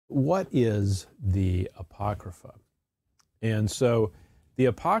what is the Apocrypha? And so the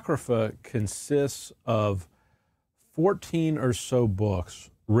Apocrypha consists of 14 or so books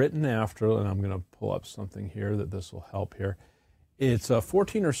written after, and I'm going to pull up something here that this will help here. It's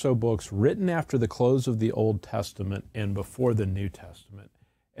 14 or so books written after the close of the Old Testament and before the New Testament.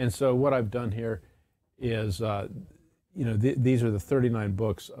 And so what I've done here is, these are the 39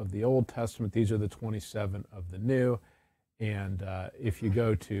 books of the Old Testament. These are the 27 of the New. And if you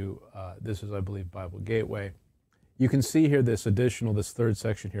go to, this is, I believe, Bible Gateway, you can see here this third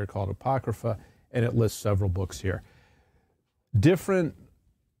section here called Apocrypha, and it lists several books here. Different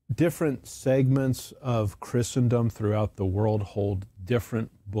segments of Christendom throughout the world hold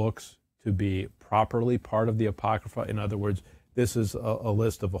different books to be properly part of the Apocrypha. In other words, this is a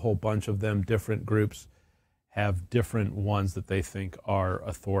list of a whole bunch of them. Different groups have different ones that they think are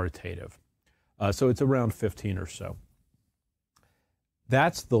authoritative. So it's around 15 or so.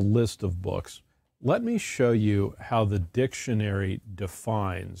 That's the list of books. Let me show you how the dictionary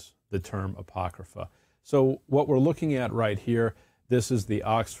defines the term Apocrypha. So what we're looking at right here, this is the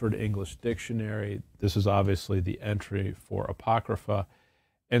Oxford English Dictionary. This is obviously the entry for Apocrypha.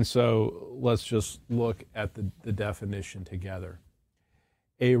 And so let's just look at the definition together.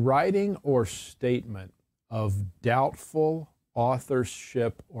 A writing or statement of doubtful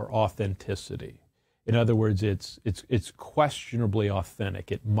authorship or authenticity. In other words, it's questionably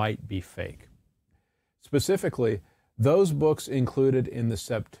authentic. It might be fake. Specifically, those books included in the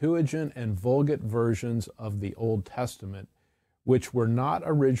Septuagint and Vulgate versions of the Old Testament, which were not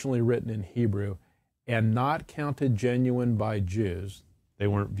originally written in Hebrew and not counted genuine by Jews, they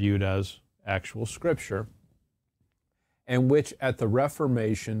weren't viewed as actual scripture, and which at the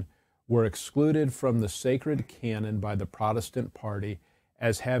Reformation were excluded from the sacred canon by the Protestant party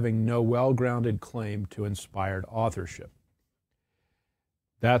as having no well-grounded claim to inspired authorship.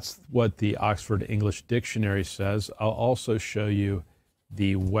 That's what the Oxford English Dictionary says. I'll also show you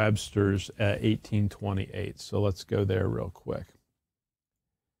the Webster's 1828. So let's go there real quick.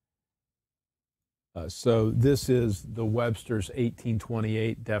 So this is the Webster's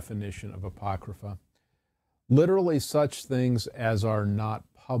 1828 definition of Apocrypha. Literally such things as are not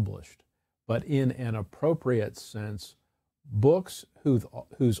published, but in an appropriate sense, books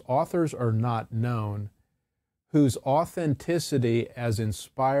whose authors are not known, whose authenticity as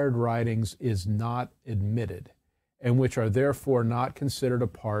inspired writings is not admitted, and which are therefore not considered a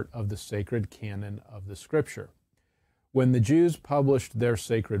part of the sacred canon of the Scripture. When the Jews published their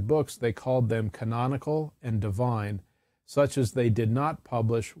sacred books, they called them canonical and divine. Such as they did not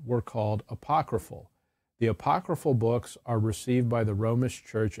publish were called apocryphal. The apocryphal books are received by the Romish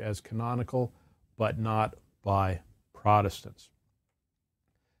Church as canonical, but not by Protestants.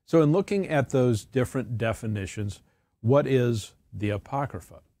 So in looking at those different definitions, what is the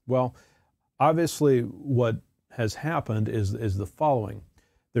Apocrypha? Well, obviously what has happened is the following.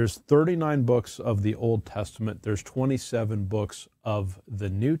 There's 39 books of the Old Testament, there's 27 books of the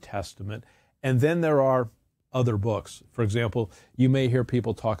New Testament, and then there are other books. For example, you may hear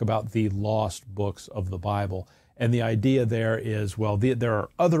people talk about the lost books of the Bible, and the idea there is, well, there are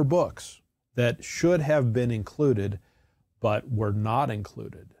other books that should have been included, but were not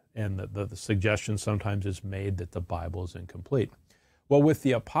included. And the suggestion sometimes is made that the Bible is incomplete. Well, with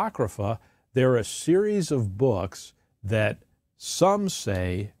the Apocrypha, there are a series of books that some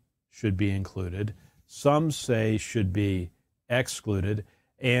say should be included, some say should be excluded,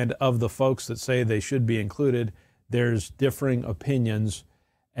 and of the folks that say they should be included, there's differing opinions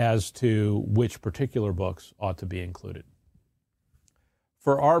as to which particular books ought to be included.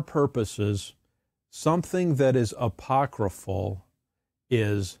 For our purposes, something that is apocryphal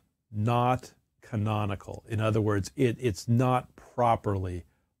is not canonical. In other words, it's not properly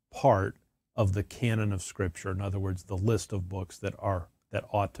part of the canon of Scripture. In other words, the list of books that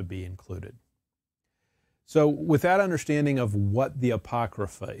ought to be included. So with that understanding of what the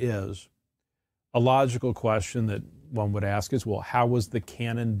Apocrypha is, a logical question that one would ask is, well, how was the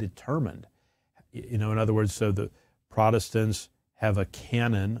canon determined? In other words, so the Protestants have a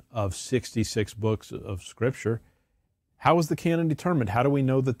canon of 66 books of Scripture. How was the canon determined? How do we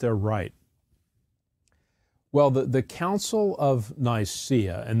know that they're right? Well, the Council of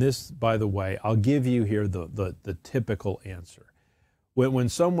Nicaea, and this, by the way, I'll give you here the typical answer. When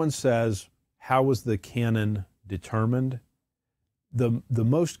someone says, how was the canon determined? The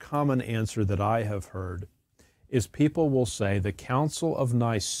most common answer that I have heard is people will say the Council of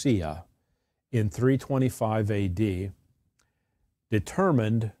Nicaea in 325 AD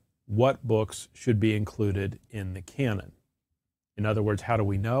determined what books should be included in the canon. In other words, how do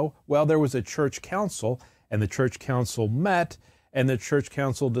we know? Well, there was a church council, and the church council met, And the church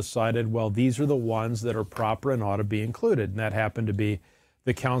council decided, well, these are the ones that are proper and ought to be included. And that happened to be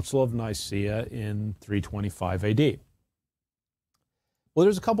the Council of Nicaea in 325 AD. Well,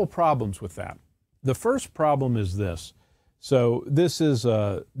 there's a couple problems with that. The first problem is this. So this is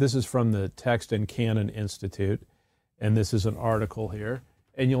from the Text and Canon Institute, and this is an article here.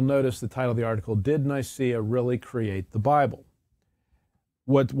 And you'll notice the title of the article, Did Nicaea Really Create the Bible?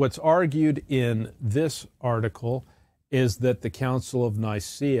 What's argued in this article is that the Council of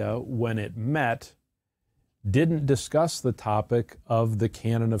Nicaea, when it met, didn't discuss the topic of the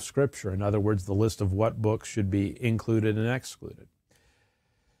canon of Scripture. In other words, the list of what books should be included and excluded.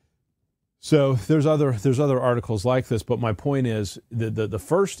 So there's other articles like this, but my point is the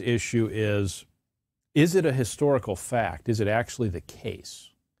first issue is it a historical fact? Is it actually the case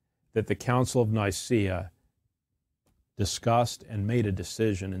that the Council of Nicaea discussed and made a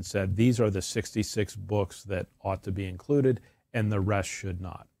decision and said, these are the 66 books that ought to be included and the rest should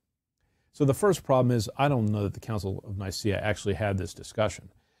not? So the first problem is, I don't know that the Council of Nicaea actually had this discussion.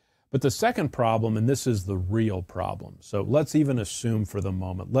 But the second problem, and this is the real problem, so let's even assume for the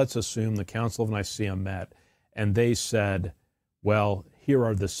moment, let's assume the Council of Nicaea met and they said, well, here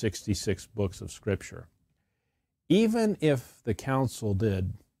are the 66 books of Scripture. Even if the council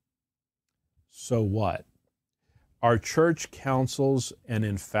did, so what? Are church councils an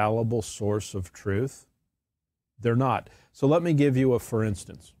infallible source of truth? They're not. So let me give you a for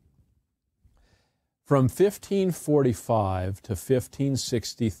instance. From 1545 to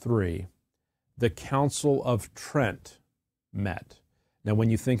 1563, the Council of Trent met. Now, when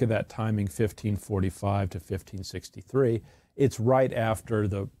you think of that timing, 1545 to 1563, it's right after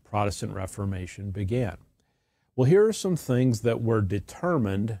the Protestant Reformation began. Well, here are some things that were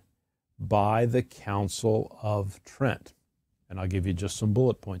determined by the Council of Trent. And I'll give you just some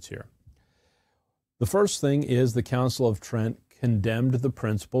bullet points here. The first thing is the Council of Trent condemned the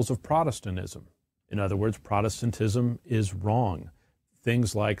principles of Protestantism. In other words, Protestantism is wrong.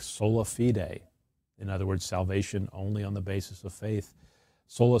 Things like sola fide, in other words, salvation only on the basis of faith.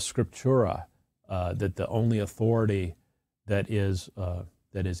 Sola scriptura, that the only authority that is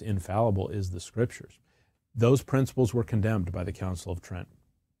infallible is the Scriptures. Those principles were condemned by the Council of Trent.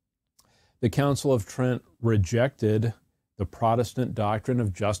 The Council of Trent rejected the Protestant doctrine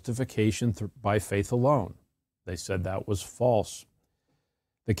of justification by faith alone. They said that was false.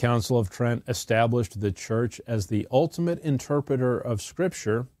 The Council of Trent established the church as the ultimate interpreter of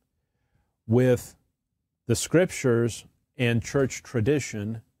Scripture, with the Scriptures and church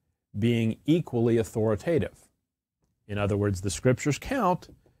tradition being equally authoritative. In other words, the Scriptures count,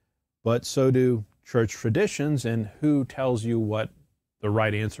 but so do church traditions, and who tells you what the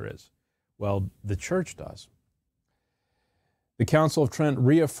right answer is? Well, the church does. The Council of Trent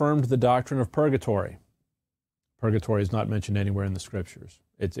reaffirmed the doctrine of purgatory. Purgatory is not mentioned anywhere in the Scriptures.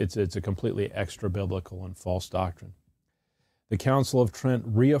 It's a completely extra-biblical and false doctrine. The Council of Trent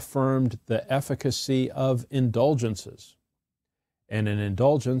reaffirmed the efficacy of indulgences. And an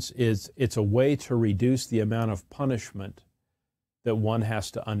indulgence it's a way to reduce the amount of punishment that one has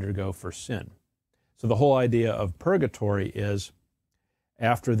to undergo for sin. So the whole idea of purgatory is,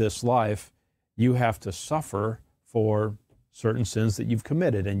 after this life, you have to suffer for certain sins that you've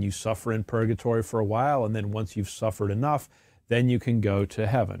committed, and you suffer in purgatory for a while, and then once you've suffered enough, then you can go to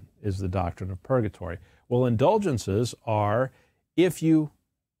heaven, is the doctrine of purgatory. Well, indulgences are, if you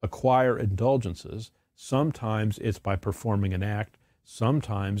acquire indulgences, sometimes it's by performing an act,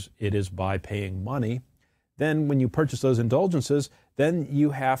 sometimes it is by paying money. Then when you purchase those indulgences, then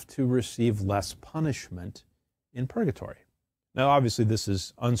you have to receive less punishment in purgatory. Now, obviously, this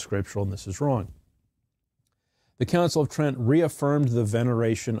is unscriptural and this is wrong. The Council of Trent reaffirmed the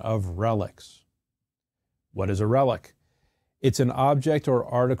veneration of relics. What is a relic? It's an object or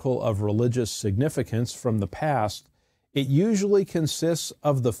article of religious significance from the past. It usually consists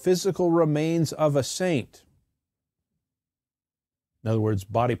of the physical remains of a saint. In other words,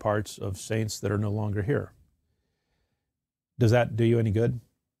 body parts of saints that are no longer here. Does that do you any good?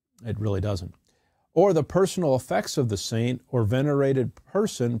 It really doesn't. Or the personal effects of the saint or venerated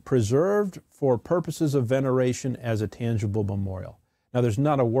person preserved for purposes of veneration as a tangible memorial. Now, there's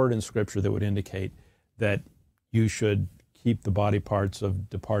not a word in Scripture that would indicate that you should keep the body parts of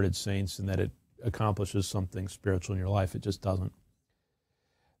departed saints and that it accomplishes something spiritual in your life. It just doesn't.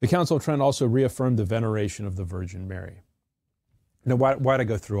 The Council of Trent also reaffirmed the veneration of the Virgin Mary. Now, why did I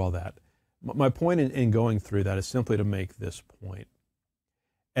go through all that? My point in going through that is simply to make this point.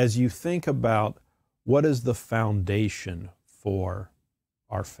 As you think about what is the foundation for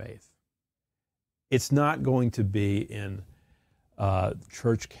our faith, it's not going to be in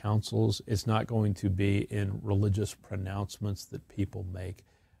church councils. It's not going to be in religious pronouncements that people make.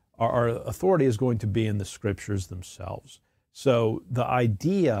 Our authority is going to be in the scriptures themselves. So the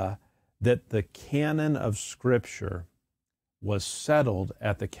idea that the canon of Scripture was settled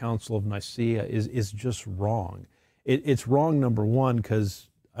at the Council of Nicaea is just wrong. It's wrong, number one, because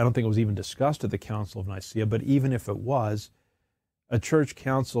I don't think it was even discussed at the Council of Nicaea, but even if it was, a church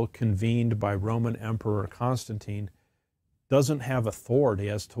council convened by Roman Emperor Constantine doesn't have authority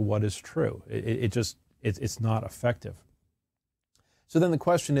as to what is true. It's not effective. So then the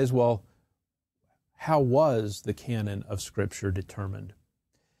question is, well, how was the canon of Scripture determined?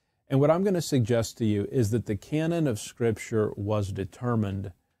 And what I'm going to suggest to you is that the canon of Scripture was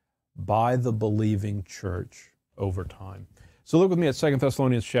determined by the believing church over time. So look with me at 2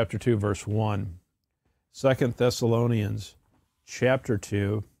 Thessalonians chapter 2, verse 1. 2 Thessalonians chapter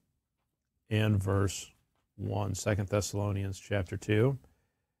 2 and verse 1. 2 Thessalonians chapter 2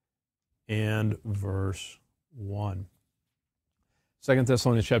 and verse 1. 2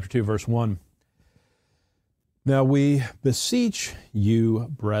 Thessalonians chapter 2, verse 1. Now we beseech you,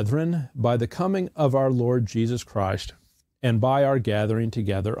 brethren, by the coming of our Lord Jesus Christ, and by our gathering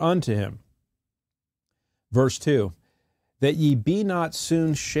together unto him. Verse 2, that ye be not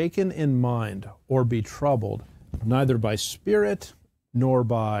soon shaken in mind, or be troubled, neither by spirit, nor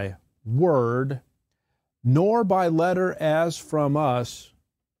by word, nor by letter as from us,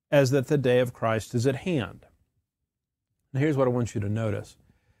 as that the day of Christ is at hand. Now here's what I want you to notice.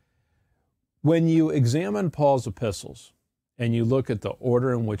 When you examine Paul's epistles and you look at the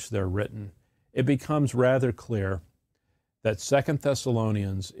order in which they're written, it becomes rather clear that 2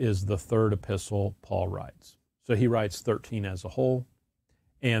 Thessalonians is the third epistle Paul writes. So he writes 13 as a whole,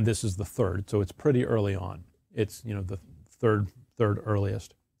 and this is the third, so it's pretty early on. It's, the third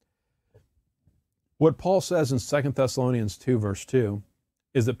earliest. What Paul says in 2 Thessalonians 2, verse 2,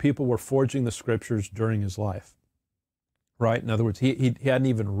 is that people were forging the Scriptures during his life. Right? In other words, he hadn't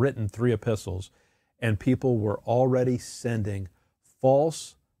even written 3 epistles, and people were already sending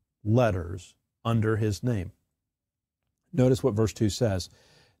false letters under his name. Notice what verse 2 says,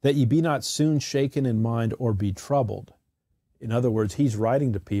 that ye be not soon shaken in mind or be troubled. In other words, he's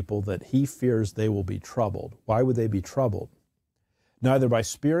writing to people that he fears they will be troubled. Why would they be troubled? Neither by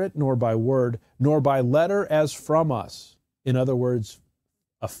spirit, nor by word, nor by letter as from us. In other words,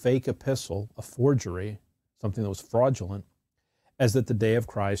 a fake epistle, a forgery, something that was fraudulent, as that the day of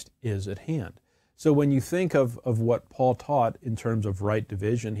Christ is at hand. So when you think of what Paul taught in terms of right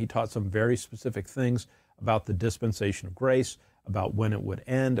division, he taught some very specific things about the dispensation of grace, about when it would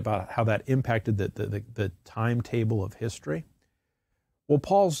end, about how that impacted the timetable of history. Well,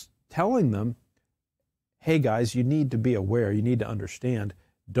 Paul's telling them, hey guys, you need to be aware, you need to understand,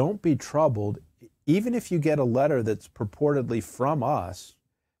 don't be troubled, even if you get a letter that's purportedly from us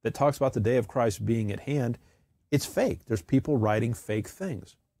that talks about the day of Christ being at hand. It's fake. There's people writing fake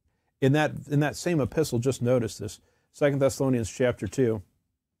things. In that same epistle, just notice this, 2 Thessalonians chapter 2,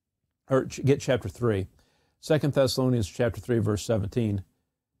 or get chapter 3. 2 Thessalonians chapter 3, verse 17.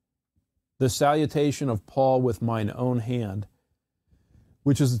 The salutation of Paul with mine own hand,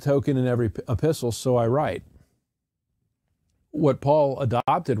 which is the token in every epistle, so I write. What Paul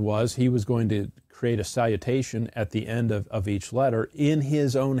adopted was he was going to create a salutation at the end of each letter in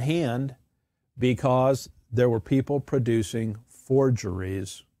his own hand, because there were people producing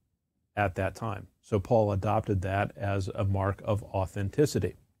forgeries at that time. So Paul adopted that as a mark of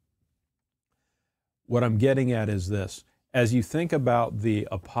authenticity. What I'm getting at is this. As you think about the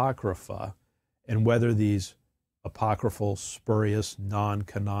Apocrypha and whether these apocryphal, spurious,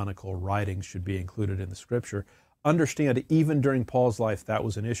 non-canonical writings should be included in the Scripture, understand even during Paul's life that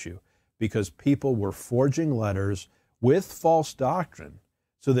was an issue, because people were forging letters with false doctrine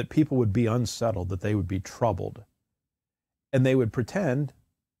so that people would be unsettled, that they would be troubled. And they would pretend,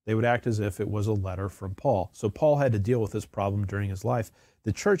 they would act as if it was a letter from Paul. So Paul had to deal with this problem during his life.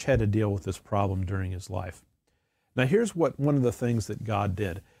 The church had to deal with this problem during his life. Now here's one of the things that God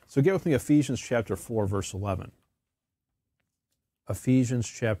did. So get with me Ephesians chapter 4, verse 11. Ephesians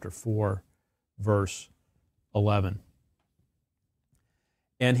chapter 4, verse 11.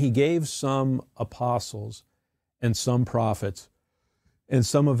 And he gave some apostles and some prophets and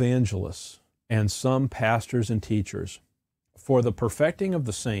some evangelists and some pastors and teachers for the perfecting of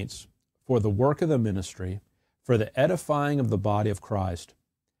the saints, for the work of the ministry, for the edifying of the body of Christ,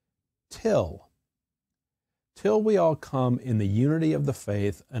 till we all come in the unity of the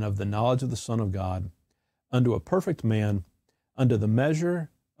faith and of the knowledge of the Son of God, unto a perfect man, unto the measure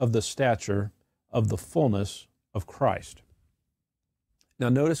of the stature of the fullness of Christ. Now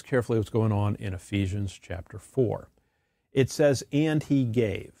notice carefully what's going on in Ephesians chapter 4. It says, and he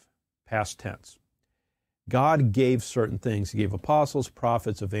gave, past tense. God gave certain things. He gave apostles,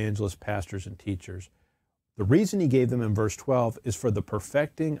 prophets, evangelists, pastors, and teachers. The reason he gave them in verse 12 is for the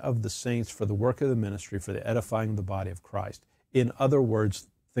perfecting of the saints, for the work of the ministry, for the edifying of the body of Christ. In other words,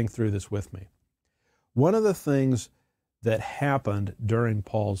 think through this with me. One of the things that happened during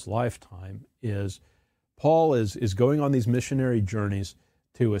Paul's lifetime is Paul is going on these missionary journeys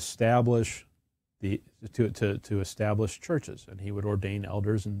to establish to establish churches, and he would ordain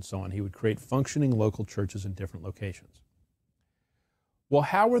elders and so on. He would create functioning local churches in different locations. Well,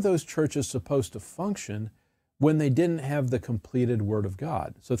 how were those churches supposed to function when they didn't have the completed Word of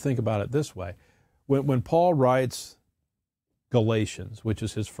God? So think about it this way. When Paul writes Galatians, which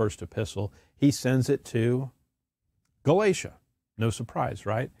is his first epistle, he sends it to Galatia. No surprise,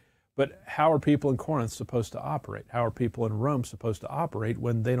 right? But how are people in Corinth supposed to operate? How are people in Rome supposed to operate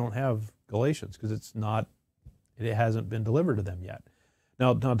when they don't have Galatians? Because it hasn't been delivered to them yet.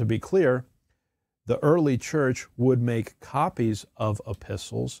 Now, to be clear, the early church would make copies of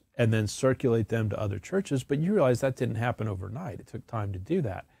epistles and then circulate them to other churches, but you realize that didn't happen overnight. It took time to do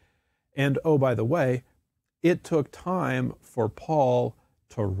that. And oh, by the way, it took time for Paul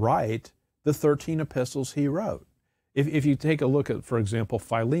to write the 13 epistles he wrote. If you take a look at, for example,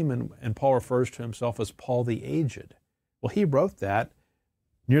 Philemon, and Paul refers to himself as Paul the Aged. Well, he wrote that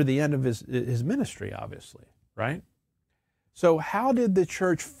near the end of his ministry, obviously, right? So how did the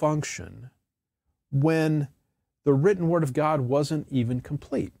church function when the written Word of God wasn't even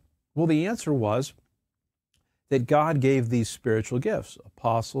complete? Well, the answer was that God gave these spiritual gifts,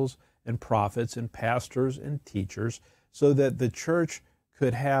 apostles and prophets and pastors and teachers, so that the church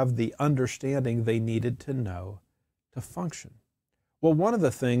could have the understanding they needed to know to function. Well, one of the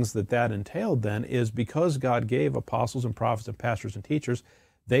things that entailed then is because God gave apostles and prophets and pastors and teachers,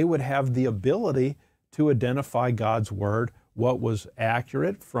 they would have the ability to identify God's Word, what was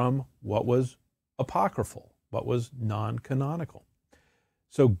accurate from what was apocryphal, what was non-canonical.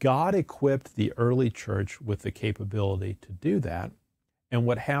 So God equipped the early church with the capability to do that. And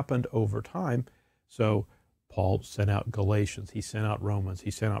what happened over time, so Paul sent out Galatians, he sent out Romans,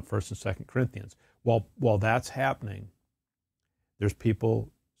 he sent out 1st and 2nd Corinthians. While that's happening, there's people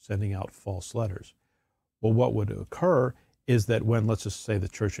sending out false letters. Well, what would occur is that when, let's just say the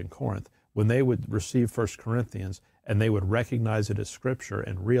church in Corinth, when they would receive 1 Corinthians and they would recognize it as Scripture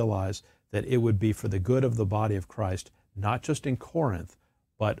and realize that it would be for the good of the body of Christ, not just in Corinth,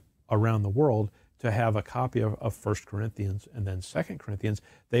 but around the world, to have a copy of 1 Corinthians and then 2 Corinthians,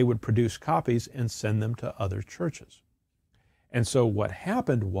 they would produce copies and send them to other churches. And so what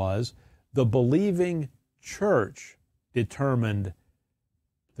happened was the believing church determined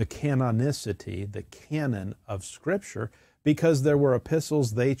the canonicity, the canon of Scripture, because there were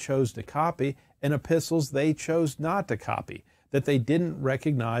epistles they chose to copy and epistles they chose not to copy, that they didn't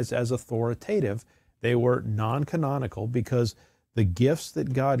recognize as authoritative. They were non-canonical because the gifts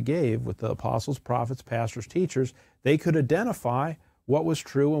that God gave with the apostles, prophets, pastors, teachers, they could identify what was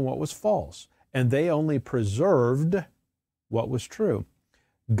true and what was false, and they only preserved what was true.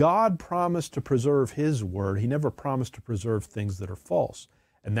 God promised to preserve His Word. He never promised to preserve things that are false.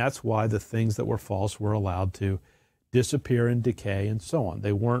 And that's why the things that were false were allowed to disappear and decay and so on.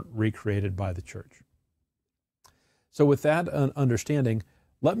 They weren't recreated by the church. So with that understanding,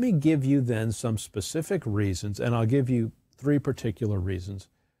 let me give you then some specific reasons, and I'll give you 3 particular reasons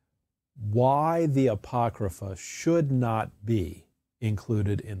why the Apocrypha should not be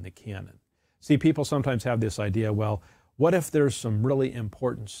included in the canon. See, people sometimes have this idea, well, what if there's some really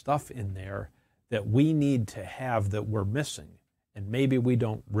important stuff in there that we need to have that we're missing, and maybe we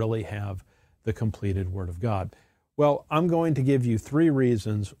don't really have the completed Word of God? Well, I'm going to give you 3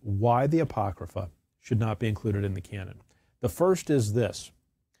 reasons why the Apocrypha should not be included in the canon. The first is this.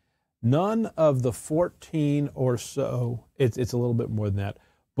 None of the 14 or so, it's a little bit more than that,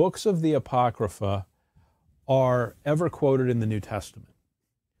 books of the Apocrypha are ever quoted in the New Testament.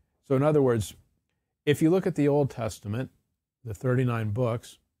 So in other words, if you look at the Old Testament, the 39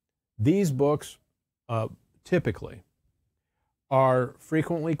 books, these books typically are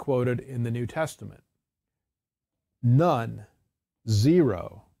frequently quoted in the New Testament. None,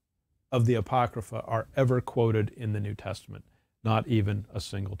 0, of the Apocrypha are ever quoted in the New Testament, not even a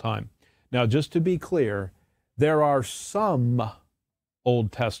single time. Now, just to be clear, there are some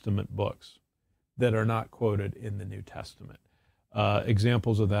Old Testament books that are not quoted in the New Testament.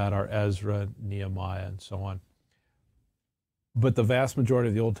 Examples of that are Ezra, Nehemiah, and so on. But the vast majority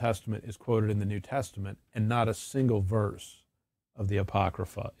of the Old Testament is quoted in the New Testament, and not a single verse of the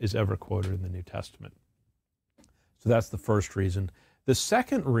Apocrypha is ever quoted in the New Testament. So that's the first reason. The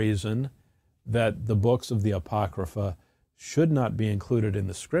second reason that the books of the Apocrypha should not be included in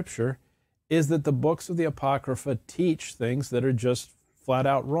the Scripture is that the books of the Apocrypha teach things that are just flat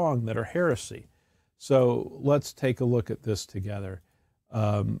out wrong, that are heresy. So let's take a look at this together.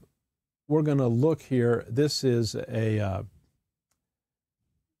 We're going to look here. This is a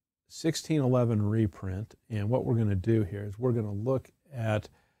 1611 reprint, and what we're going to do here is we're going to look at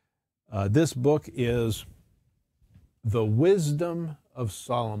this book is The Wisdom of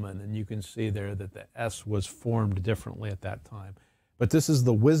Solomon, and you can see there that the S was formed differently at that time. But this is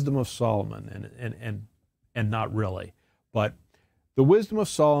The Wisdom of Solomon, and not really. But The Wisdom of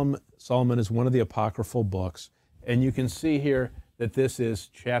Solomon is one of the apocryphal books, and you can see here that this is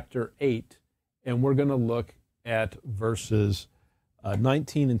chapter 8, and we're going to look at verses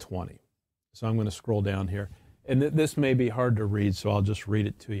 19 and 20. So I'm going to scroll down here. And this may be hard to read, so I'll just read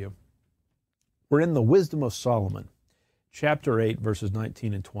it to you. We're in The Wisdom of Solomon, chapter 8, verses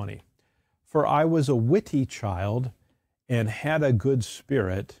 19 and 20. For I was a witty child, and had a good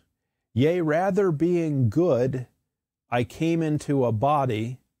spirit. Yea, rather being good, I came into a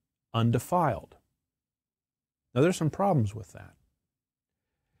body undefiled. Now there's some problems with that.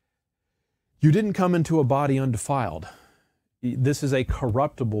 You didn't come into a body undefiled. This is a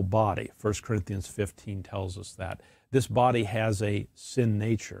corruptible body. 1 Corinthians 15 tells us that. This body has a sin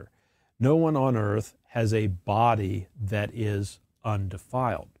nature. No one on earth has a body that is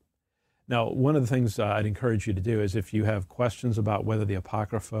undefiled. Now, one of the things I'd encourage you to do is if you have questions about whether the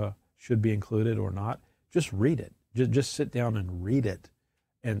Apocrypha should be included or not, just read it. Just sit down and read it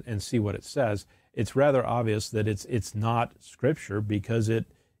and see what it says. It's rather obvious that it's not Scripture because it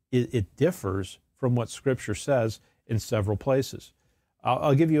differs from what Scripture says in several places.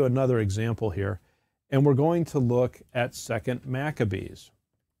 I'll give you another example here, and we're going to look at 2 Maccabees.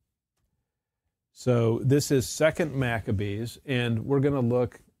 So this is 2 Maccabees, and we're going to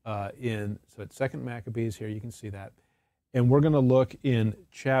look so it's 2 Maccabees here, you can see that. And we're going to look in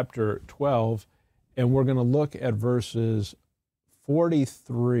chapter 12, and we're going to look at verses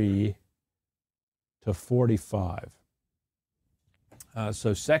 43 to 45.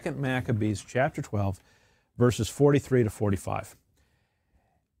 So 2 Maccabees chapter 12, verses 43 to 45.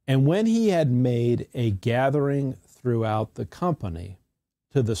 And when he had made a gathering throughout the company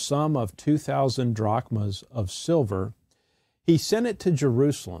to the sum of 2,000 drachmas of silver, he sent it to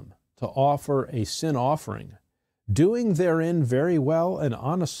Jerusalem to offer a sin offering, doing therein very well and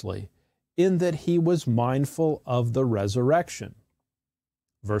honestly, in that he was mindful of the resurrection.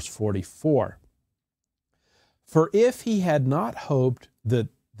 Verse 44. For if he had not hoped that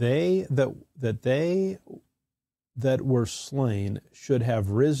they that were slain should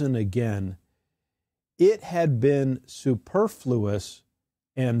have risen again, it had been superfluous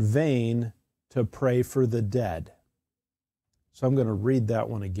and vain to pray for the dead. So I'm going to read that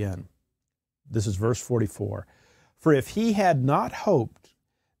one again. This is verse 44. For if he had not hoped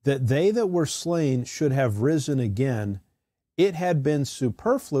that they that were slain should have risen again, it had been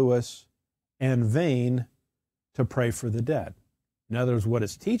superfluous and vain to pray for the dead. In other words, what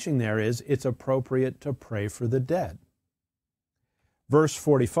it's teaching there is it's appropriate to pray for the dead. Verse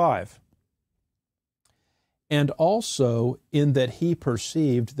 45. And also in that he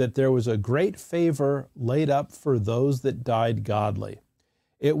perceived that there was a great favor laid up for those that died godly.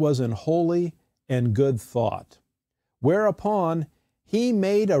 It was an holy and good thought. Whereupon he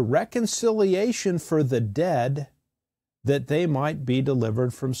made a reconciliation for the dead, that they might be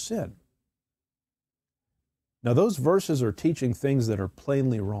delivered from sin. Now those verses are teaching things that are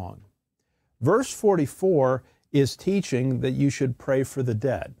plainly wrong. Verse 44 is teaching that you should pray for the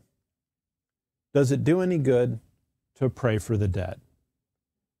dead. Does it do any good to pray for the dead?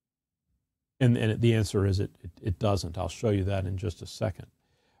 And the answer is it doesn't. I'll show you that in just a second.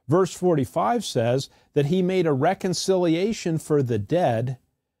 Verse 45 says that he made a reconciliation for the dead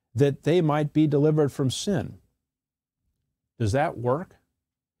that they might be delivered from sin. Does that work?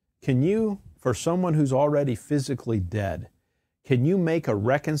 Can you, for someone who's already physically dead, can you make a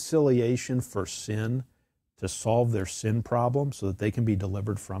reconciliation for sin to solve their sin problem so that they can be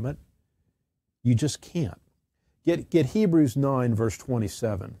delivered from it? You just can't. Get Hebrews 9, verse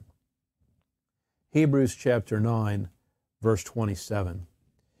 27. Hebrews chapter 9, verse 27.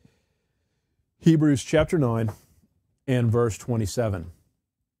 Hebrews chapter 9 and verse 27.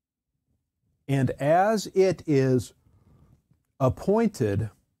 And as it is appointed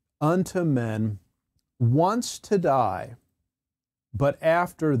unto men once to die, but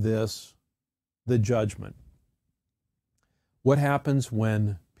after this, the judgment. What happens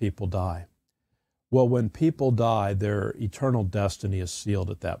when people die? Well, when people die, their eternal destiny is sealed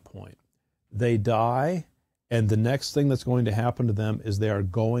at that point. They die, and the next thing that's going to happen to them is they are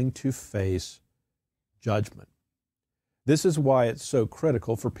going to face judgment. This is why it's so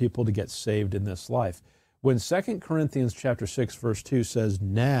critical for people to get saved in this life. When 2 Corinthians chapter 6, verse 2 says,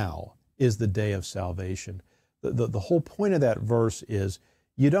 now is the day of salvation, the whole point of that verse is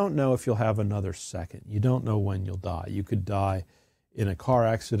you don't know if you'll have another second. You don't know when you'll die. You could die in a car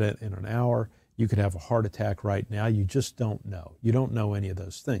accident in an hour. You could have a heart attack right now. You just don't know. You don't know any of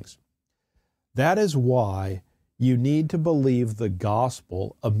those things. That is why you need to believe the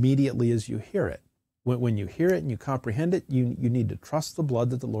gospel immediately as you hear it. When you hear it and you comprehend it, you need to trust the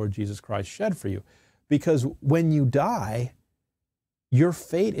blood that the Lord Jesus Christ shed for you. Because when you die, your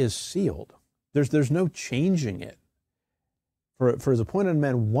fate is sealed. There's no changing it. For his appointed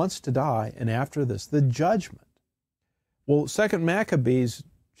man wants to die, and after this, the judgment. Well, 2 Maccabees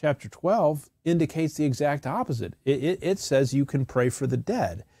chapter 12 indicates the exact opposite. It says you can pray for the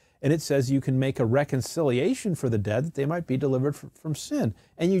dead, and it says you can make a reconciliation for the dead that they might be delivered from sin.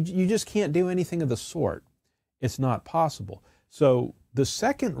 And you just can't do anything of the sort. It's not possible. So the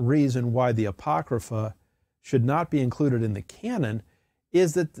second reason why the Apocrypha should not be included in the canon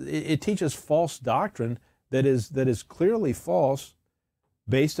is that it teaches false doctrine that is clearly false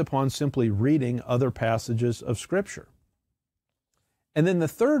based upon simply reading other passages of Scripture. And then the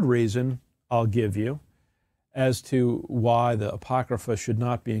third reason I'll give you as to why the Apocrypha should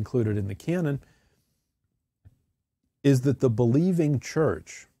not be included in the canon is that the believing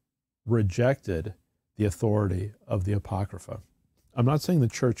church rejected the authority of the Apocrypha. I'm not saying the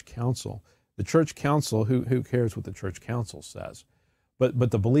church council. The church council, who cares what the church council says?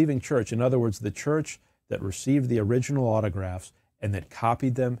 But the believing church, in other words, the church that received the original autographs and that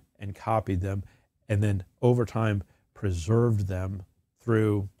copied them and then over time preserved them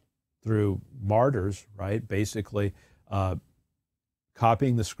through martyrs, right? Basically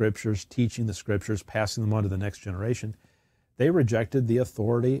copying the Scriptures, teaching the Scriptures, passing them on to the next generation. They rejected the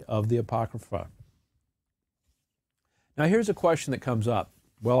authority of the Apocrypha. Now here's a question that comes up.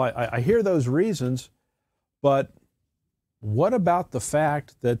 Well, I hear those reasons, but what about the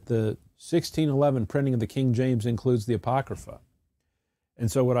fact that the 1611 printing of the King James includes the Apocrypha?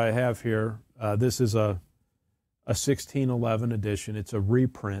 And so what I have here, this is a 1611 edition. It's a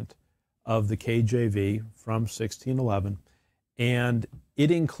reprint of the KJV from 1611, and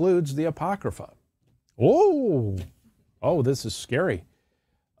it includes the Apocrypha. Oh, this is scary.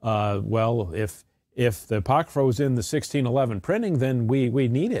 Well, if the Apocrypha was in the 1611 printing, then we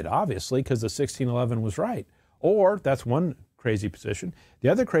need it, obviously, because the 1611 was right. Or that's one crazy position. The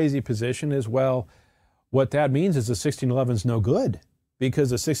other crazy position is, well, what that means is the 1611 is no good because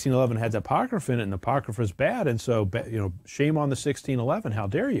the 1611 had the Apocrypha in it, and the Apocrypha is bad, and so shame on the 1611. How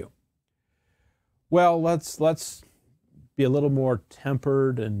dare you? Well, let's be a little more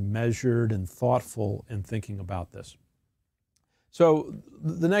tempered and measured and thoughtful in thinking about this. So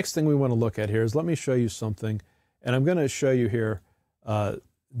the next thing we want to look at here is, let me show you something, and I'm going to show you here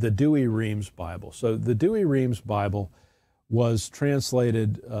the Douay-Rheims Bible. So the Douay-Rheims Bible was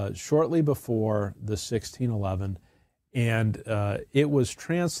translated shortly before the 1611, and it was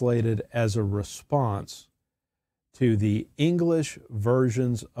translated as a response to the English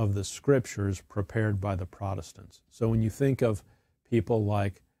versions of the Scriptures prepared by the Protestants. So when you think of people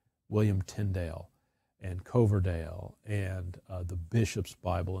like William Tyndale and Coverdale and the Bishop's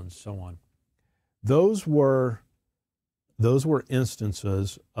Bible and so on, those were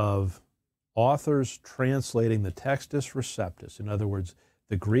instances of authors translating the Textus Receptus, in other words,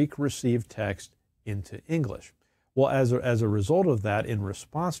 the Greek received text, into English. Well, as a result of that, in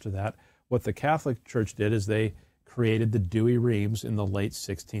response to that, what the Catholic Church did is they created the Douay-Rheims in the late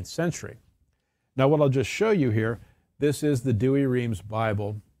 16th century. Now, what I'll just show you here, this is the Douay-Rheims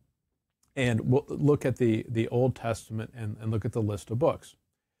Bible, and we'll look at the Old Testament and look at the list of books.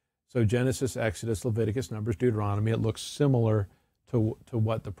 So Genesis, Exodus, Leviticus, Numbers, Deuteronomy, it looks similar to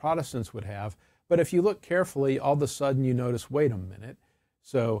what the Protestants would have. But if you look carefully, all of a sudden you notice, wait a minute.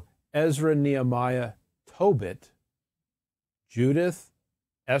 So Ezra, Nehemiah, Tobit, Judith,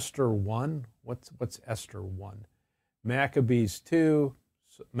 Esther 1. What's Esther 1? Maccabees 2,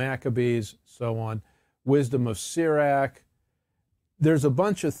 Maccabees, so on. Wisdom of Sirach. There's a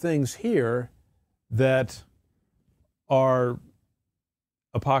bunch of things here that are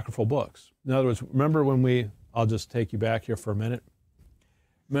apocryphal books. In other words, remember when I'll just take you back here for a minute.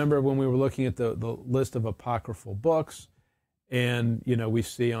 Remember when we were looking at the list of apocryphal books, and we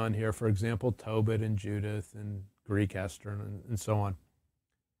see on here, for example, Tobit and Judith and Greek Esther and so on.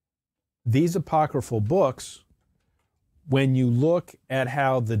 These apocryphal books, when you look at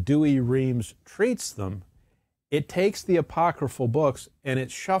how the Douay-Rheims treats them, it takes the apocryphal books and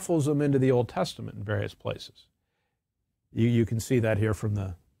it shuffles them into the Old Testament in various places. You can see that here from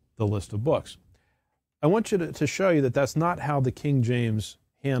the list of books. I want you to show you that that's not how the King James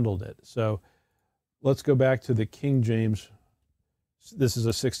handled it. So let's go back to the King James. This is a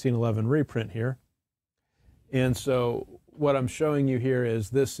 1611 reprint here. And so what I'm showing you here is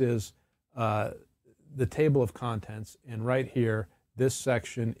this is the table of contents. And right here, this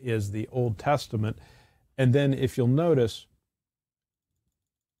section is the Old Testament. And then if you'll notice,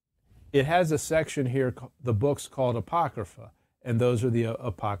 it has a section here, the books called Apocrypha. And those are the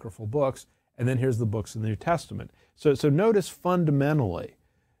apocryphal books. And then here's the books in the New Testament. So notice fundamentally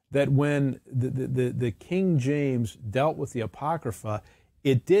that when the King James dealt with the Apocrypha,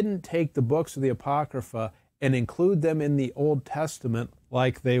 it didn't take the books of the Apocrypha and include them in the Old Testament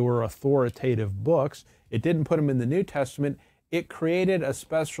like they were authoritative books. It didn't put them in the New Testament. It created a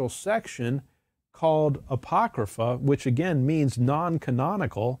special section called Apocrypha, which again means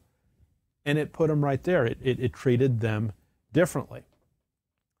non-canonical, and it put them right there. It treated them differently.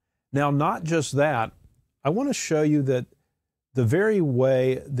 Now, not just that, I want to show you that the very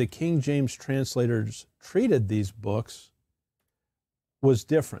way the King James translators treated these books was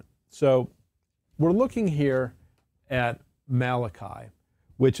different. So we're looking here at Malachi,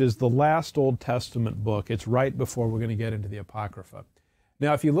 which is the last Old Testament book. It's right before we're going to get into the Apocrypha.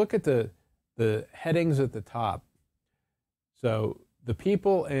 Now, if you look at the headings at the top, so the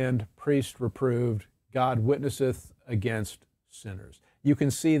people and priests reproved, God witnesseth against sinners. You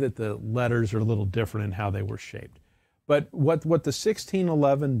can see that the letters are a little different in how they were shaped. But what the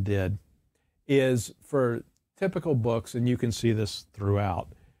 1611 did is, for typical books, and you can see this throughout,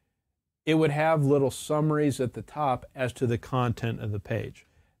 it would have little summaries at the top as to the content of the page.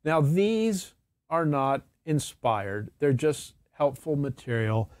 Now, these are not inspired. They're just helpful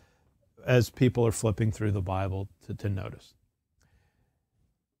material as people are flipping through the Bible to notice.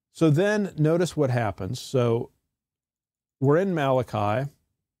 So then notice what happens. So we're in Malachi,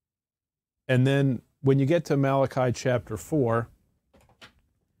 and then when you get to Malachi chapter 4,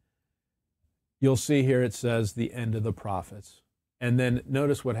 you'll see here it says the end of the prophets. And then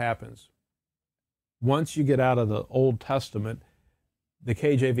notice what happens. Once you get out of the Old Testament, the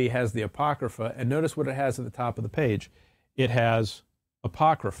KJV has the Apocrypha, and notice what it has at the top of the page. It has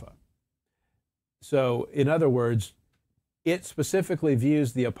Apocrypha. So, in other words, it specifically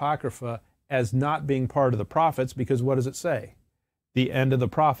views the Apocrypha as not being part of the prophets, because what does it say? The end of the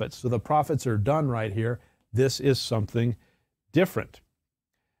prophets. So the prophets are done right here. This is something different.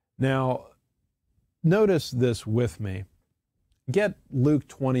 Now, notice this with me. Get Luke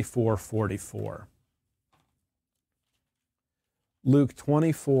 24:44. Luke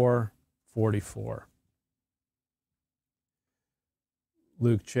 24:44.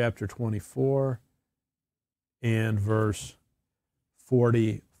 Luke chapter 24 and verse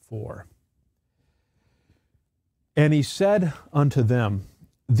 44. And he said unto them,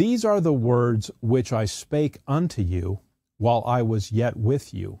 These are the words which I spake unto you while I was yet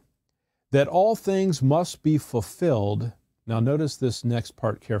with you, that all things must be fulfilled. Now notice this next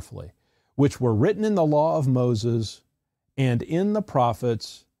part carefully. Which were written in the law of Moses and in the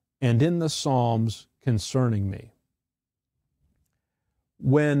prophets and in the Psalms concerning me.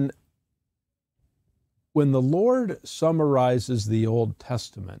 When the Lord summarizes the Old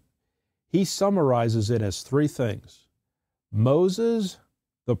Testament, he summarizes it as three things: Moses,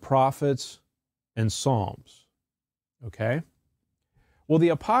 the prophets, and Psalms. Okay? Well, the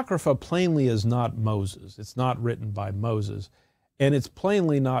Apocrypha plainly is not Moses. It's not written by Moses. And it's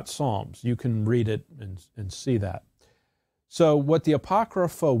plainly not Psalms. You can read it and see that. So what the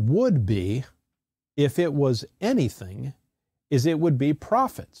Apocrypha would be, if it was anything, is it would be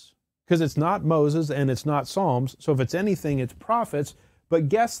prophets. Because it's not Moses and it's not Psalms. So if it's anything, it's prophets. But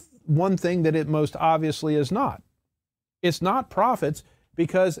guess one thing that it most obviously is not. It's not prophets,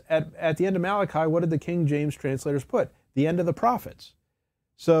 because at the end of Malachi, what did the King James translators put? The end of the prophets.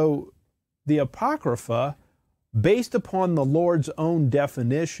 So the Apocrypha, based upon the Lord's own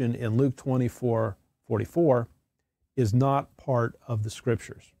definition in Luke 24:44, is not part of the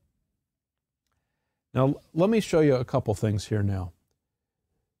Scriptures. Now, let me show you a couple things here now.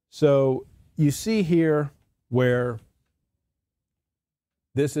 So you see here where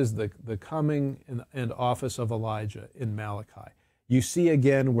this is the coming and office of Elijah in Malachi. You see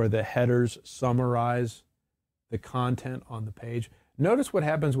again where the headers summarize the content on the page. Notice what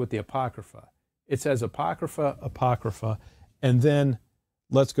happens with the Apocrypha. It says Apocrypha, Apocrypha, and then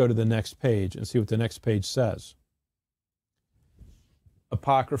let's go to the next page and see what the next page says.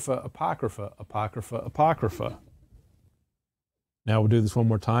 Apocrypha, Apocrypha, Apocrypha, Apocrypha. Now we'll do this one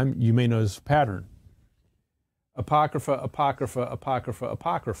more time. You may notice a pattern. Apocrypha, Apocrypha, Apocrypha,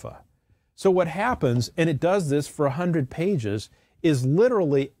 Apocrypha. So what happens, and it does this for 100 pages, is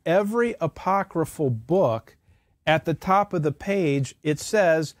literally every apocryphal book. At the top of the page, it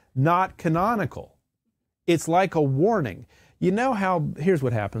says not canonical. It's like a warning. You know how, here's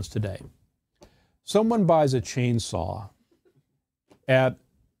what happens today. Someone buys a chainsaw at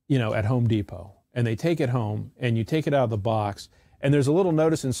Home Depot, and they take it home, and you take it out of the box, and there's a little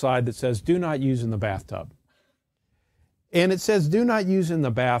notice inside that says, do not use in the bathtub. And it says, do not use in the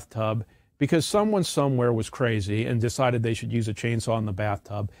bathtub because someone somewhere was crazy and decided they should use a chainsaw in the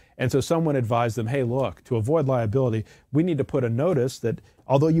bathtub. And so someone advised them, hey, look, to avoid liability, we need to put a notice that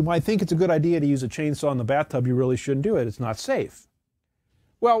although you might think it's a good idea to use a chainsaw in the bathtub, you really shouldn't do it. It's not safe.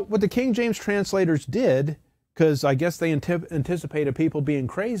 Well, what the King James translators did, because I guess they anticipated people being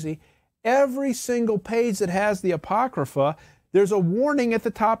crazy, every single page that has the Apocrypha, there's a warning at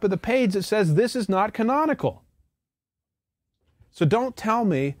the top of the page that says this is not canonical. So don't tell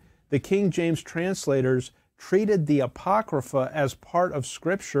me the King James translators treated the Apocrypha as part of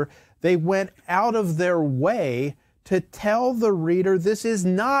Scripture. They went out of their way to tell the reader this is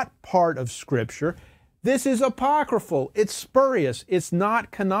not part of Scripture. This is apocryphal. It's spurious. It's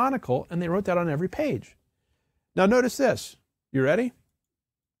not canonical. And they wrote that on every page. Now notice this. You ready?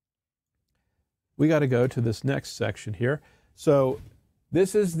 We got to go to this next section here. So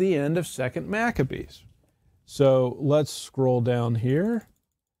this is the end of 2 Maccabees. So let's scroll down here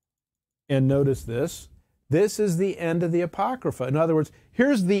and notice this. This is the end of the Apocrypha. In other words,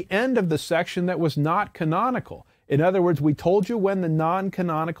 here's the end of the section that was not canonical. In other words, we told you when the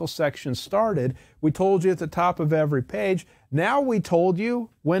non-canonical section started. We told you at the top of every page. Now we told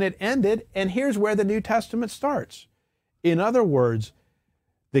you when it ended, and here's where the New Testament starts. In other words,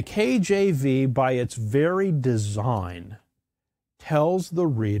 the KJV, by its very design, tells the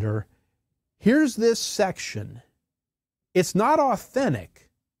reader, here's this section. It's not authentic.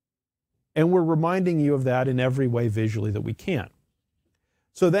 And we're reminding you of that in every way visually that we can.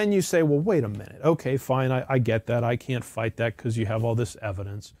 So then you say, well, wait a minute. Okay, fine, I get that. I can't fight that because you have all this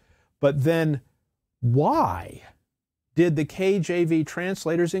evidence. But then why did the KJV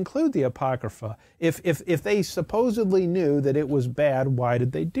translators include the Apocrypha? If they supposedly knew that it was bad, why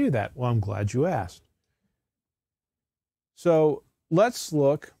did they do that? Well, I'm glad you asked. So let's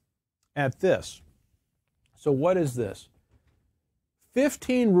look at this. So what is this?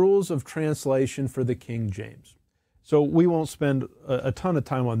 15 rules of translation for the King James. So we won't spend a ton of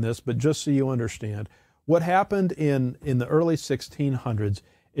time on this, but just so you understand, what happened in the early 1600s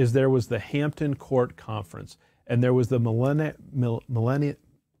is there was the Hampton Court Conference, and there was the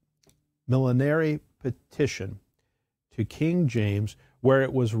millenary petition to King James, where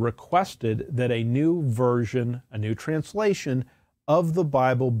it was requested that a new version, a new translation of the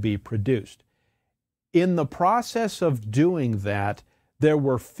Bible be produced. In the process of doing that, there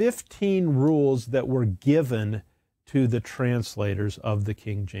were 15 rules that were given to the translators of the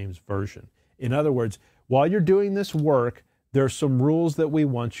King James Version. In other words, while you're doing this work, there are some rules that we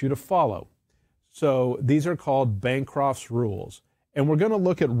want you to follow. So these are called Bancroft's rules. And we're going to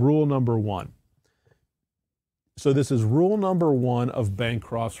look at rule number 1. So this is rule number 1 of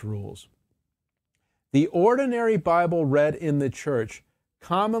Bancroft's rules. The ordinary Bible read in the church,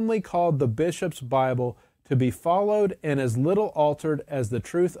 commonly called the bishop's Bible, to be followed and as little altered as the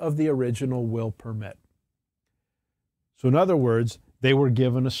truth of the original will permit. So in other words, they were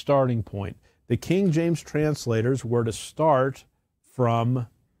given a starting point. The King James translators were to start from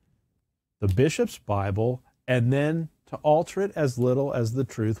the bishop's Bible and then to alter it as little as the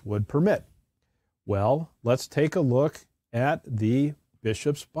truth would permit. Well, let's take a look at the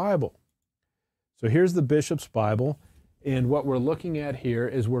bishop's Bible. So here's the bishop's Bible, and what we're looking at here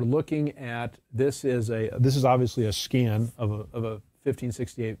is we're looking at, this is obviously a scan of a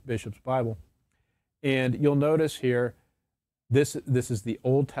 1568 bishop's Bible. And you'll notice here, this is the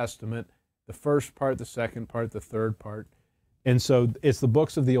Old Testament, the first part, the second part, the third part. And so it's the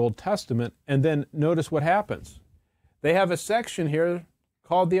books of the Old Testament. And then notice what happens. They have a section here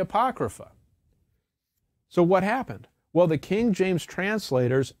called the Apocrypha. So what happened? Well, the King James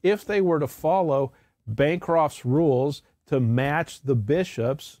translators, if they were to follow Bancroft's rules to match the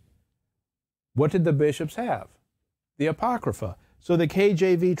bishops, what did the bishops have? The Apocrypha. So the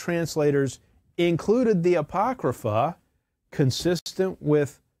KJV translators included the Apocrypha consistent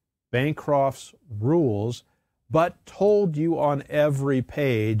with Bancroft's rules, but told you on every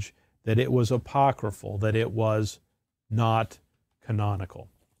page that it was apocryphal, that it was not canonical.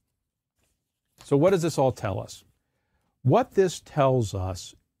 So what does this all tell us? What this tells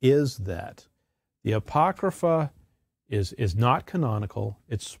us is that the Apocrypha is not canonical,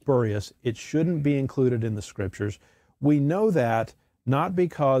 it's spurious, it shouldn't be included in the Scriptures. We know that not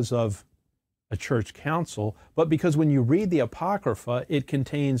because of a church council, but because when you read the Apocrypha, it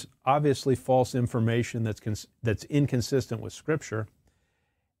contains obviously false information that's inconsistent with Scripture,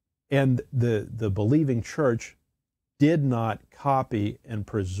 and the believing church did not copy and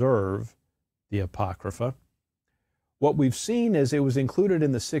preserve the Apocrypha. What we've seen is it was included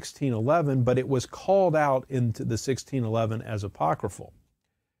in the 1611, but it was called out into the 1611 as apocryphal.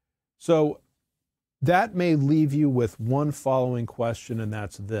 So that may leave you with one following question, and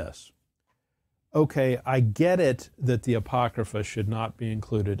that's this. Okay, I get it that the Apocrypha should not be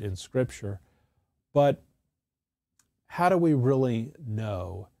included in Scripture, but how do we really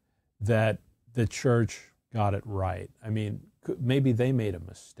know that the church got it right? I mean, maybe they made a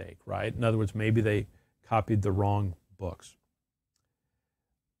mistake, right? In other words, maybe they copied the wrong books.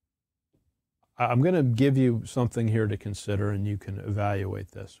 I'm going to give you something here to consider, and you can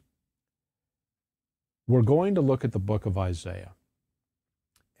evaluate this. We're going to look at the book of Isaiah.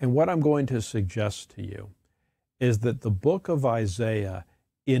 And what I'm going to suggest to you is that the book of Isaiah,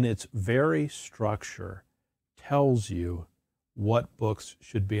 in its very structure, tells you what books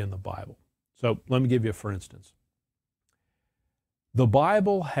should be in the Bible. So let me give you, for instance. The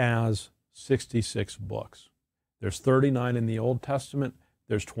Bible has 66 books. There's 39 in the Old Testament.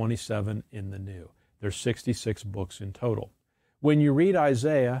 There's 27 in the New. There's 66 books in total. When you read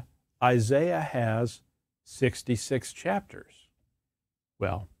Isaiah, Isaiah has 66 chapters.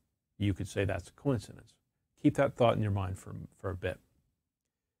 Well, you could say that's a coincidence. Keep that thought in your mind for a bit.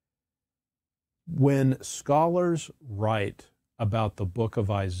 When scholars write about the book of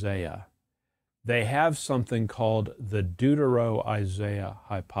Isaiah, they have something called the Deutero-Isaiah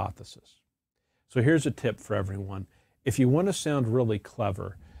hypothesis. So here's a tip for everyone. If you want to sound really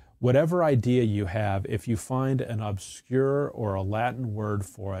clever, whatever idea you have, if you find an obscure or a Latin word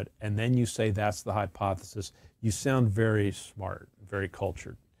for it, and then you say that's the hypothesis, you sound very smart, very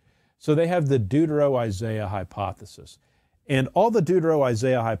cultured. So they have the Deutero-Isaiah hypothesis. And all the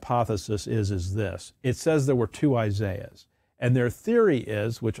Deutero-Isaiah hypothesis is this. It says there were two Isaiahs. And their theory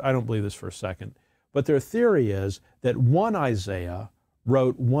is, which I don't believe this for a second, but their theory is that one Isaiah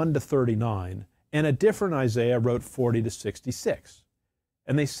wrote 1 to 39, and a different Isaiah wrote 40 to 66.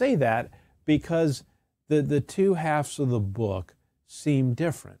 And they say that because the two halves of the book seem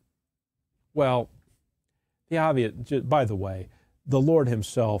different. Well, the obvious, by the way, the Lord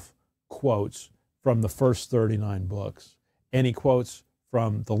himself quotes from the first 39 books, and he quotes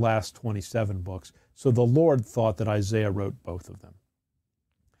from the last 27 books. So the Lord thought that Isaiah wrote both of them.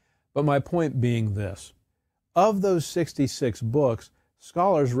 But my point being this, of those 66 books,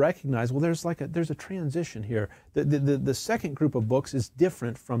 scholars recognize, well, there's a transition here. The second group of books is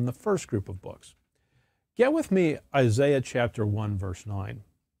different from the first group of books. Get with me Isaiah chapter 1, verse 9.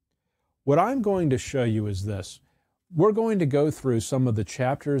 What I'm going to show you is this. We're going to go through some of the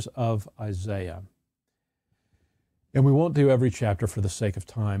chapters of Isaiah. And we won't do every chapter for the sake of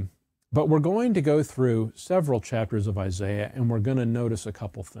time. But we're going to go through several chapters of Isaiah, and we're going to notice a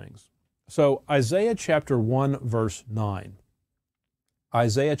couple things. So Isaiah chapter 1, verse 9.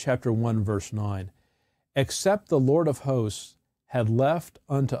 Isaiah chapter 1, verse 9. Except the Lord of hosts had left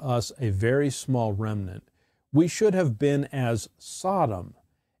unto us a very small remnant, we should have been as Sodom,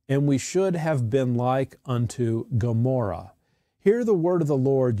 and we should have been like unto Gomorrah. Hear the word of the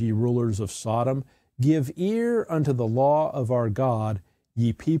Lord, ye rulers of Sodom. Give ear unto the law of our God,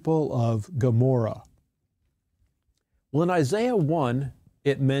 ye people of Gomorrah. Well, in Isaiah 1,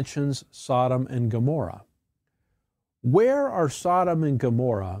 it mentions Sodom and Gomorrah. Where are Sodom and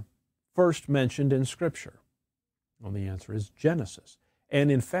Gomorrah first mentioned in Scripture? Well, the answer is Genesis.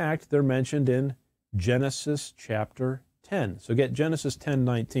 And in fact, they're mentioned in Genesis chapter 10. So get Genesis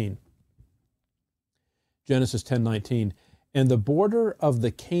 10:19. Genesis 10:19. And the border of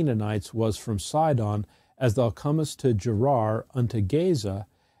the Canaanites was from Sidon, as thou comest to Gerar unto Gaza,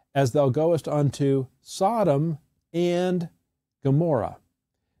 as thou goest unto Sodom and Gomorrah.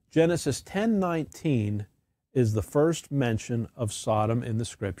 Genesis 10:19 is the first mention of Sodom in the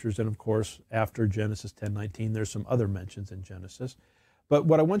Scriptures, and of course, after Genesis 10:19, there's some other mentions in Genesis. But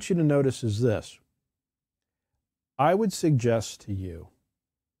what I want you to notice is this. I would suggest to you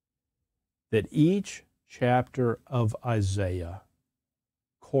that each chapter of Isaiah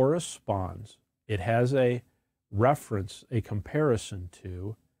corresponds, it has a reference, a comparison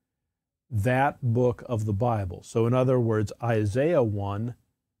to that book of the Bible. So in other words, Isaiah 1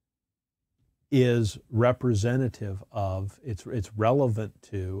 is representative of, it's relevant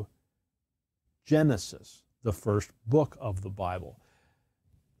to Genesis, the first book of the Bible.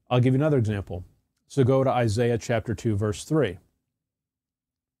 I'll give you another example. So go to Isaiah chapter 2, verse 3.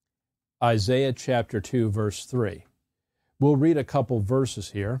 Isaiah chapter 2, verse 3. We'll read a couple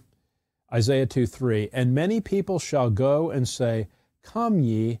verses here. Isaiah 2:3, and many people shall go and say, Come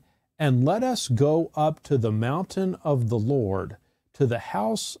ye, and let us go up to the mountain of the Lord, to the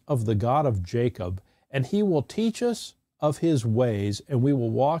house of the God of Jacob, and he will teach us of his ways, and we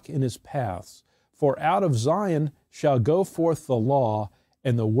will walk in his paths. For out of Zion shall go forth the law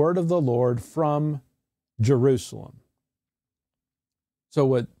and the word of the Lord from Jerusalem. So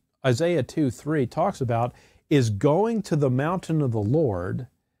what Isaiah 2:3 talks about is going to the mountain of the Lord,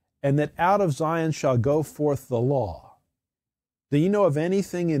 and that out of Zion shall go forth the law. Do you know of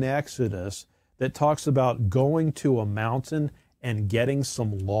anything in Exodus that talks about going to a mountain and getting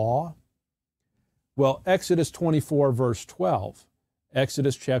some law? Well, Exodus 24, verse 12.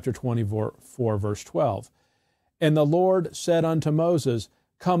 Exodus chapter 24, verse 12. And the Lord said unto Moses,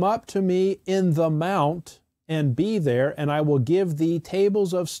 Come up to me in the mount, and be there, and I will give thee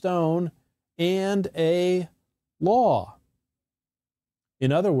tables of stone and a law.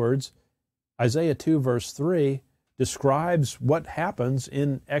 In other words, Isaiah 2, verse 3 describes what happens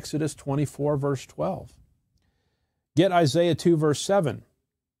in Exodus 24, verse 12. Get Isaiah 2, verse 7.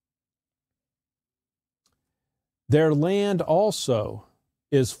 Their land also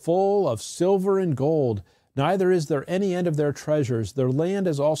is full of silver and gold, neither is there any end of their treasures. Their land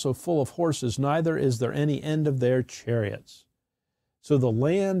is also full of horses, neither is there any end of their chariots. So the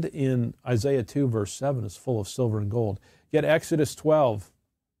land in Isaiah 2, verse 7 is full of silver and gold. Get Exodus 12,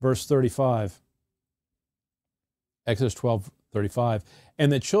 verse 35. Exodus 12, 35.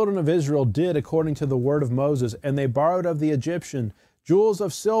 And the children of Israel did according to the word of Moses, and they borrowed of the Egyptian jewels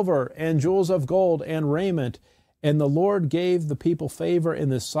of silver and jewels of gold and raiment. And the Lord gave the people favor in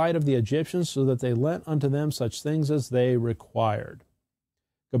the sight of the Egyptians, so that they lent unto them such things as they required.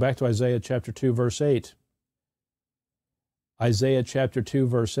 Go back to Isaiah chapter 2, verse 8. Isaiah chapter 2,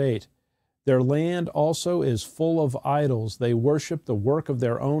 verse 8. Their land also is full of idols. They worship the work of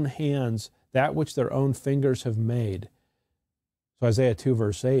their own hands, that which their own fingers have made. So Isaiah 2,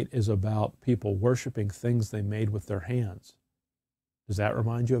 verse 8 is about people worshiping things they made with their hands. Does that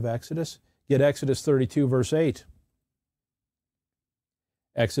remind you of Exodus? Get Exodus 32, verse 8.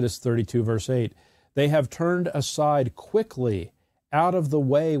 Exodus 32, verse 8. They have turned aside quickly out of the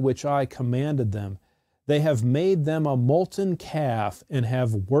way which I commanded them. They have made them a molten calf, and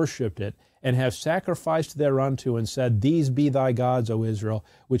have worshipped it, and have sacrificed thereunto, and said, These be thy gods, O Israel,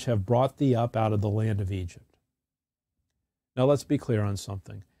 which have brought thee up out of the land of Egypt. Now let's be clear on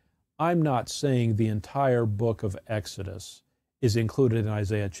something. I'm not saying the entire book of Exodus is included in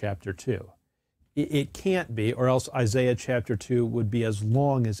Isaiah chapter 2. It can't be, or else Isaiah chapter 2 would be as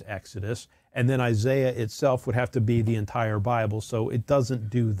long as Exodus, and then Isaiah itself would have to be the entire Bible, so it doesn't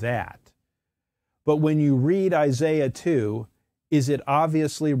do that. But when you read Isaiah 2, is it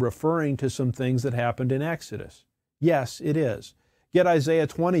obviously referring to some things that happened in Exodus? Yes, it is. Get Isaiah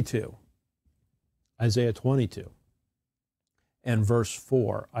 22. Isaiah 22 and verse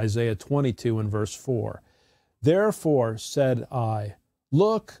 4. Isaiah 22 and verse 4. Therefore said I,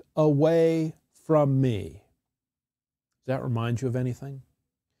 Look away from me. Does that remind you of anything?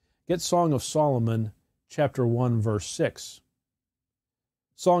 Get Song of Solomon, chapter 1, verse 6.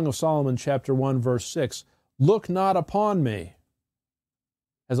 Song of Solomon, chapter 1, verse 6. Look not upon me.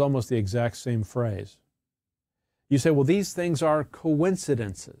 Has almost the exact same phrase. You say, well, these things are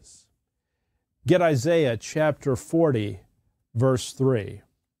coincidences. Get Isaiah chapter 40, verse 3.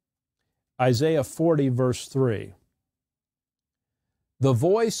 Isaiah 40, verse 3. The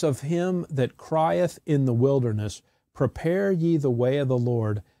voice of him that crieth in the wilderness, Prepare ye the way of the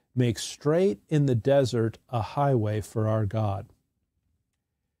Lord, make straight in the desert a highway for our God.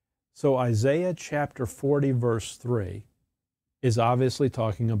 So Isaiah chapter 40, verse 3 is obviously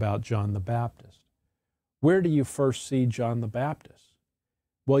talking about John the Baptist. Where do you first see John the Baptist?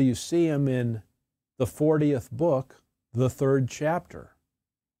 Well, you see him in the 40th book, the 3rd chapter.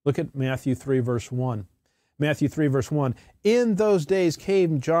 Look at Matthew 3, verse 1. Matthew 3, verse 1. In those days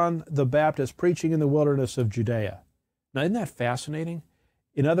came John the Baptist preaching in the wilderness of Judea. Now, isn't that fascinating?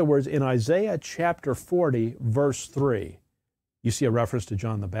 In other words, in Isaiah chapter 40, verse 3, you see a reference to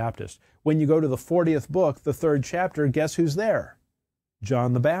John the Baptist. When you go to the 40th book, the 3rd chapter, guess who's there?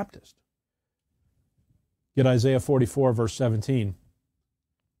 John the Baptist. Get Isaiah 44, verse 17.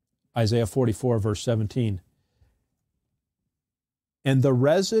 Isaiah 44, verse 17. And the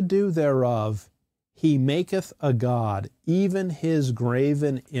residue thereof he maketh a god, even his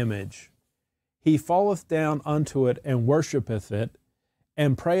graven image. He falleth down unto it, and worshippeth it,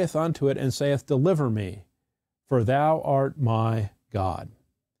 and prayeth unto it, and saith, Deliver me, for thou art my God.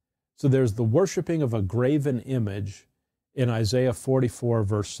 So there's the worshiping of a graven image in Isaiah 44,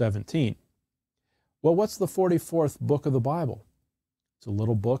 verse 17. Well, what's the 44th book of the Bible? It's a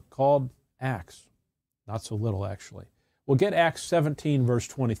little book called Acts. Not so little, actually. We'll get Acts 17, verse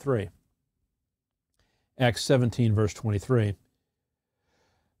 23. Acts 17, verse 23.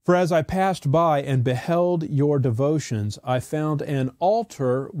 For as I passed by and beheld your devotions, I found an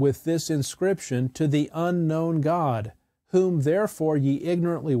altar with this inscription, to the unknown God, whom therefore ye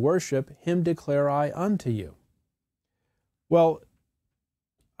ignorantly worship, him declare I unto you. Well,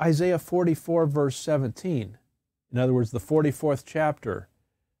 Isaiah 44, verse 17, in other words, the 44th chapter,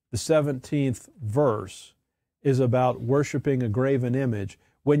 the 17th verse, is about worshiping a graven image.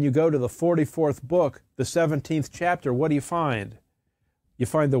 When you go to the 44th book, the 17th chapter, what do you find? You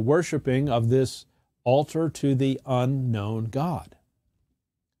find the worshiping of this altar to the unknown God.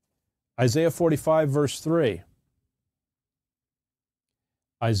 Isaiah 45, verse 3.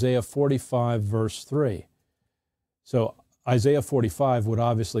 Isaiah 45, verse 3. So Isaiah 45 would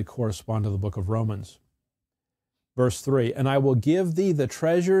obviously correspond to the book of Romans. Verse 3, and I will give thee the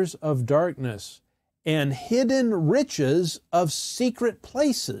treasures of darkness and hidden riches of secret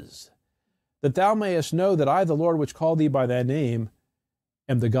places, that thou mayest know that I, the Lord, which called thee by thy name,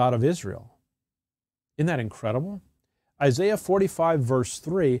 am the God of Israel. Isn't that incredible? Isaiah 45, verse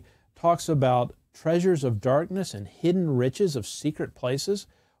 3, talks about treasures of darkness and hidden riches of secret places.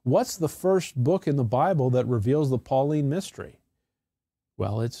 What's the first book in the Bible that reveals the Pauline mystery?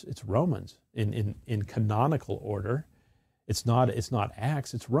 Well, it's Romans in canonical order. It's not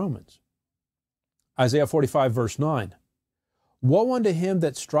Acts, it's Romans. Isaiah 45, verse 9. Woe unto him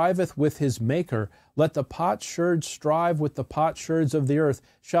that striveth with his maker. Let the potsherds strive with the potsherds of the earth.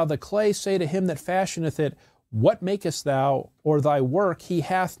 Shall the clay say to him that fashioneth it, what makest thou? Or thy work, he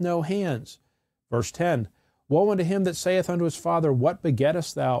hath no hands. Verse 10. Woe unto him that saith unto his father, what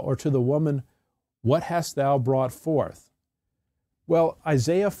begettest thou? Or to the woman, what hast thou brought forth? Well,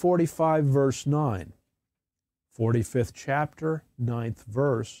 Isaiah 45, verse 9, 45th chapter, 9th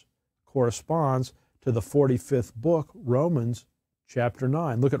verse, corresponds to the 45th book, Romans chapter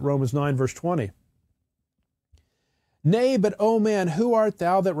 9. Look at Romans 9, verse 20. Nay, but, O man, who art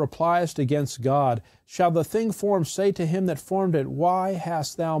thou that repliest against God? Shall the thing formed say to him that formed it, why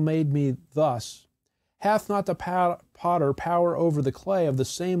hast thou made me thus? Hath not the potter power over the clay of the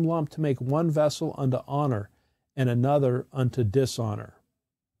same lump to make one vessel unto honor and another unto dishonor?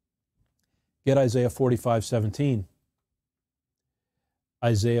 Get Isaiah 45, 17.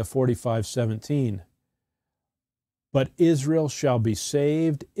 Isaiah 45, 17. But Israel shall be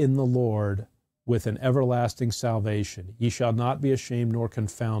saved in the Lord with an everlasting salvation. Ye shall not be ashamed nor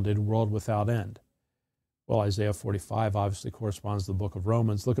confounded, world without end. Well, Isaiah 45 obviously corresponds to the book of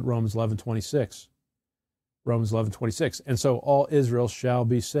Romans. Look at Romans 11, 26. Romans 11, 26. And so all Israel shall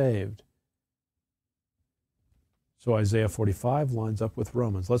be saved. So Isaiah 45 lines up with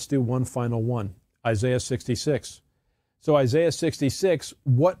Romans. Let's do one final one. Isaiah 66. So Isaiah 66,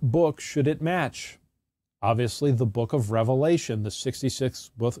 what book should it match? Obviously the book of Revelation, the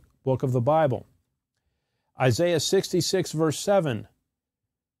 66th book of the Bible. Isaiah 66, verse 7.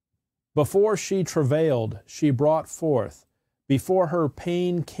 Before she travailed, she brought forth. Before her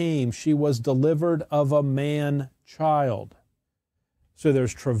pain came, she was delivered of a man-child. So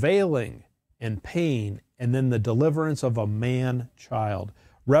there's travailing and pain, and then the deliverance of a man-child.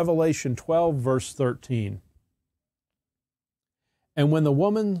 Revelation 12, verse 13. And when the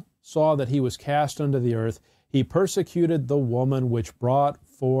woman saw that he was cast unto the earth, he persecuted the woman which brought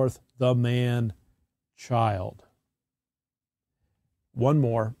forth the man-child. One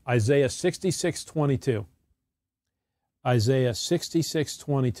more, Isaiah 66, 22. Isaiah 66,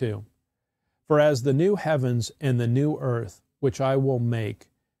 22. For as the new heavens and the new earth, which I will make,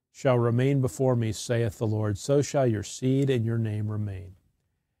 shall remain before me, saith the Lord, so shall your seed and your name remain.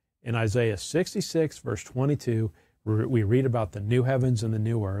 In Isaiah 66, verse 22, we read about the new heavens and the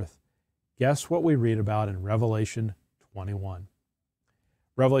new earth. Guess what we read about in Revelation 21?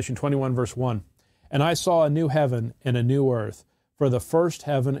 Revelation 21, verse 1. And I saw a new heaven and a new earth, for the first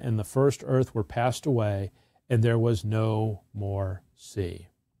heaven and the first earth were passed away, and there was no more sea.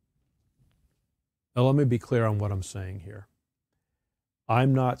 Now let me be clear on what I'm saying here.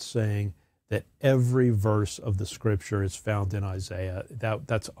 I'm not saying that every verse of the Scripture is found in Isaiah.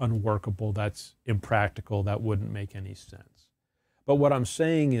 That's unworkable, that's impractical, that wouldn't make any sense. But what I'm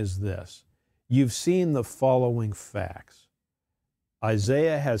saying is this. You've seen the following facts.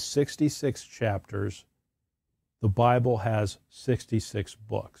 Isaiah has 66 chapters. The Bible has 66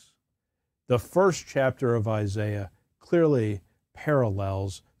 books. The first chapter of Isaiah clearly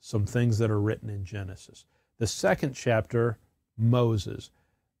parallels some things that are written in Genesis. The second chapter, Moses.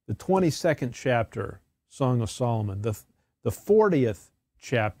 The 22nd chapter, Song of Solomon. The 40th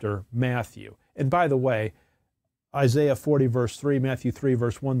chapter, Matthew. And by the way, Isaiah 40 verse 3, Matthew 3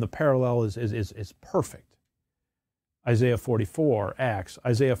 verse 1, the parallel is perfect. Isaiah 44, Acts,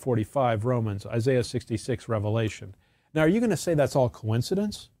 Isaiah 45, Romans, Isaiah 66, Revelation. Now, are you going to say that's all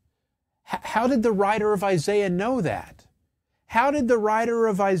coincidence? How did the writer of Isaiah know that? How did the writer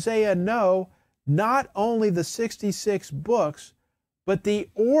of Isaiah know not only the 66 books, but the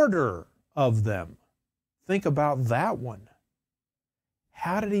order of them? Think about that one.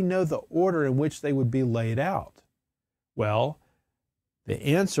 How did he know the order in which they would be laid out? Well, the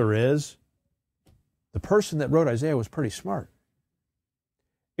answer is the person that wrote Isaiah was pretty smart.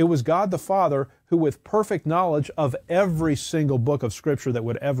 It was God the Father who, with perfect knowledge of every single book of Scripture that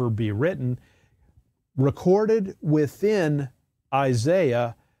would ever be written, recorded within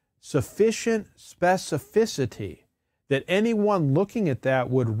Isaiah sufficient specificity that anyone looking at that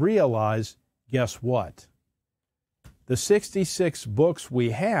would realize, guess what? The 66 books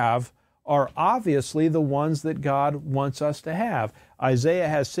we have are obviously the ones that God wants us to have. Isaiah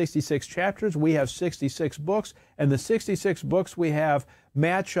has 66 chapters, we have 66 books, and the 66 books we have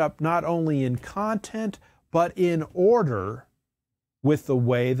match up not only in content, but in order with the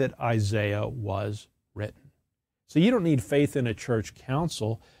way that Isaiah was written. So you don't need faith in a church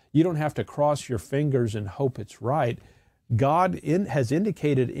council. You don't have to cross your fingers and hope it's right. God has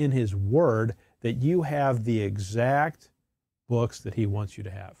indicated in His Word that you have the exact books that He wants you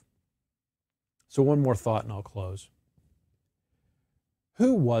to have. So one more thought and I'll close.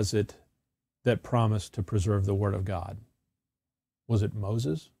 Who was it that promised to preserve the Word of God? Was it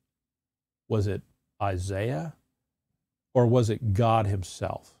Moses? Was it Isaiah? Or was it God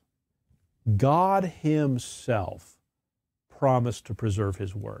Himself? God Himself promised to preserve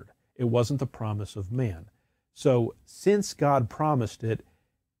His Word. It wasn't the promise of man. So since God promised it,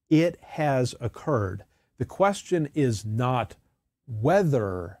 it has occurred. The question is not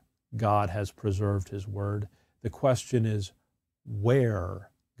whether God has preserved His Word. The question is where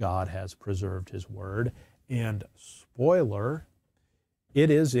God has preserved His Word. And spoiler, it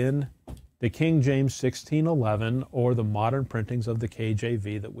is in the King James 1611 or the modern printings of the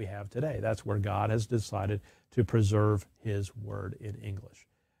KJV that we have today. That's where God has decided to preserve His Word in English.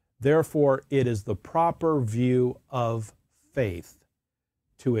 Therefore, it is the proper view of faith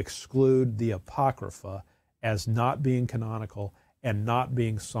to exclude the Apocrypha as not being canonical and not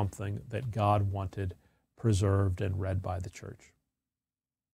being something that God wanted preserved and read by the church.